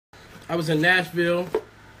I was in Nashville.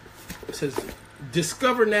 It says,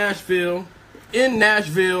 discover Nashville. In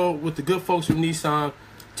Nashville with the good folks from Nissan.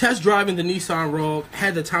 Test driving the Nissan Rogue.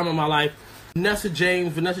 Had the time of my life. Vanessa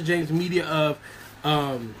James Media of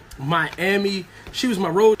Miami. She was my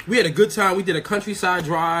road. We had a good time. We did a countryside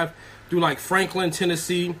drive through like Franklin,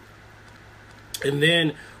 Tennessee. And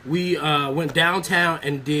then we went downtown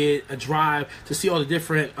and did a drive to see all the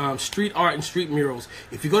different street art and street murals.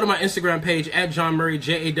 If you go to my Instagram page, at Jawn Murray,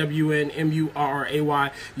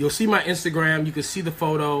 JAWNMURRAY, you'll see my Instagram. You can see the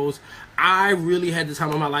photos. I really had the time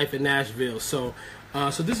of my life in Nashville. So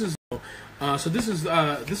this is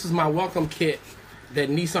my welcome kit that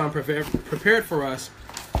Nissan prepared for us.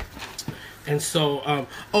 And so,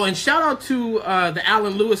 and shout out to the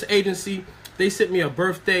Alan Lewis agency. They sent me a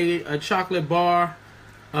birthday chocolate bar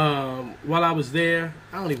while I was there.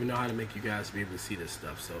 I don't even know how to make you guys be able to see this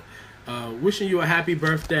stuff. So, wishing you a happy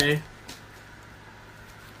birthday.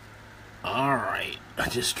 All right, I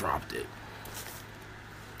just dropped it.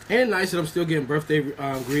 And nice that I'm still getting birthday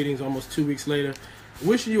greetings almost 2 weeks later.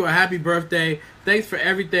 Wishing you a happy birthday. Thanks for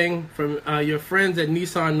everything from your friends at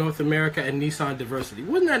Nissan North America and Nissan Diversity.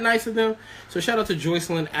 Wasn't that nice of them? So shout out to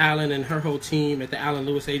Joycelyn Allen and her whole team at the Alan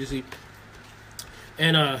Lewis Agency.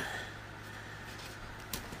 And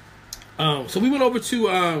so we went over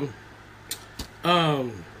to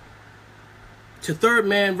Third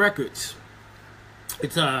Man Records.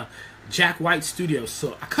 It's Jack White Studios.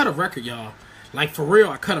 So I cut a record, y'all. Like for real,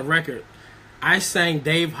 I cut a record. I sang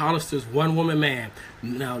Dave Hollister's One Woman Man.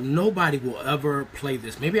 Now, nobody will ever play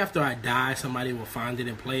this. Maybe after I die, somebody will find it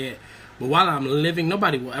and play it. But while I'm living,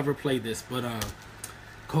 nobody will ever play this. But,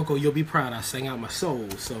 Coco, you'll be proud. I sang out my soul.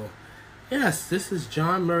 So, yes, this is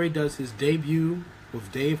Jawn Murray does his debut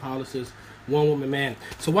with Dave Hollister's One Woman Man.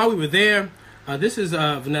 So, while we were there, this is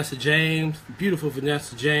Vanessa James, beautiful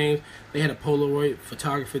Vanessa James. They had a Polaroid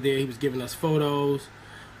photographer there. He was giving us photos.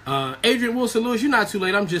 Adrian Wilson-Lewis, you're not too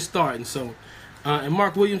late. I'm just starting. So, and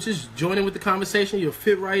Mark Williams just joining with the conversation. You'll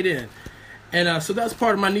fit right in. And so that's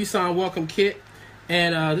part of my Nissan welcome kit.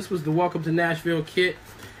 And this was the Welcome to Nashville kit.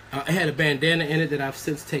 It had a bandana in it that I've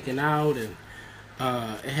since taken out. And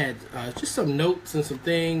it had just some notes and some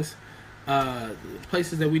things.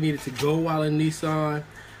 Places that we needed to go while in Nissan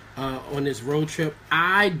on this road trip.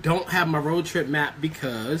 I don't have my road trip map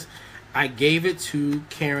because I gave it to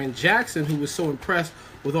Karen Jackson, who was so impressed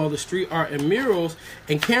with all the street art and murals.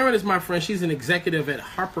 And Karen is my friend. She's an executive at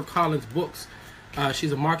HarperCollins Books.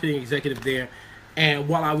 She's a marketing executive there. And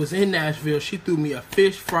while I was in Nashville, she threw me a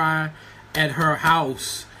fish fry at her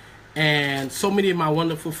house. And so many of my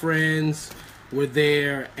wonderful friends were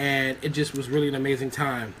there. And it just was really an amazing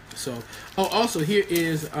time. So, also here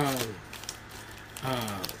is a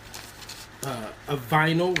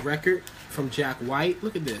vinyl record from Jack White.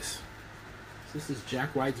 Look at this. This is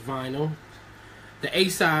Jack White's vinyl. The A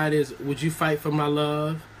side is Would You Fight for My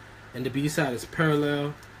Love? And the B side is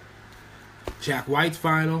Parallel. Jack White's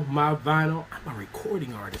vinyl, my vinyl. I'm a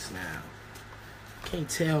recording artist now. Can't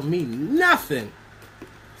tell me nothing. I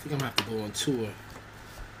think I'm gonna have to go on tour.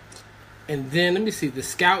 And then let me see, the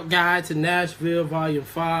Scout Guide to Nashville, Volume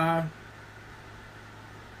 5.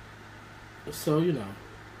 So, you know,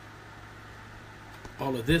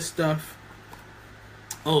 all of this stuff.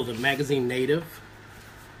 Oh, the magazine Native,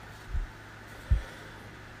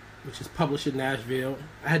 which is published in Nashville.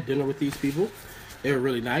 I had dinner with these people. They were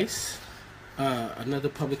really nice. Another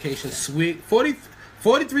publication, Swig.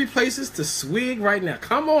 43 places to swig right now.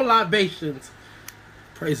 Come on, libations.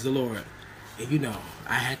 Praise the Lord. And you know,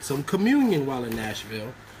 I had some communion while in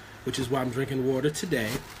Nashville, which is why I'm drinking water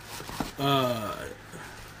today.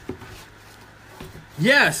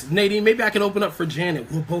 Yes, Nadine, maybe I can open up for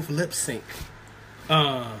Janet. We'll both lip sync.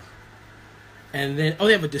 And then,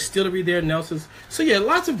 they have a distillery there, Nelson's. So yeah,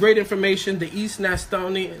 lots of great information. The East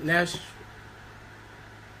Nashvillian.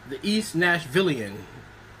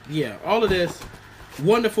 Yeah, all of this.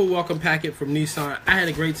 Wonderful welcome packet from Nissan. I had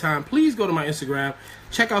a great time. Please go to my Instagram.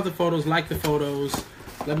 Check out the photos. Like the photos.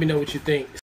 Let me know what you think.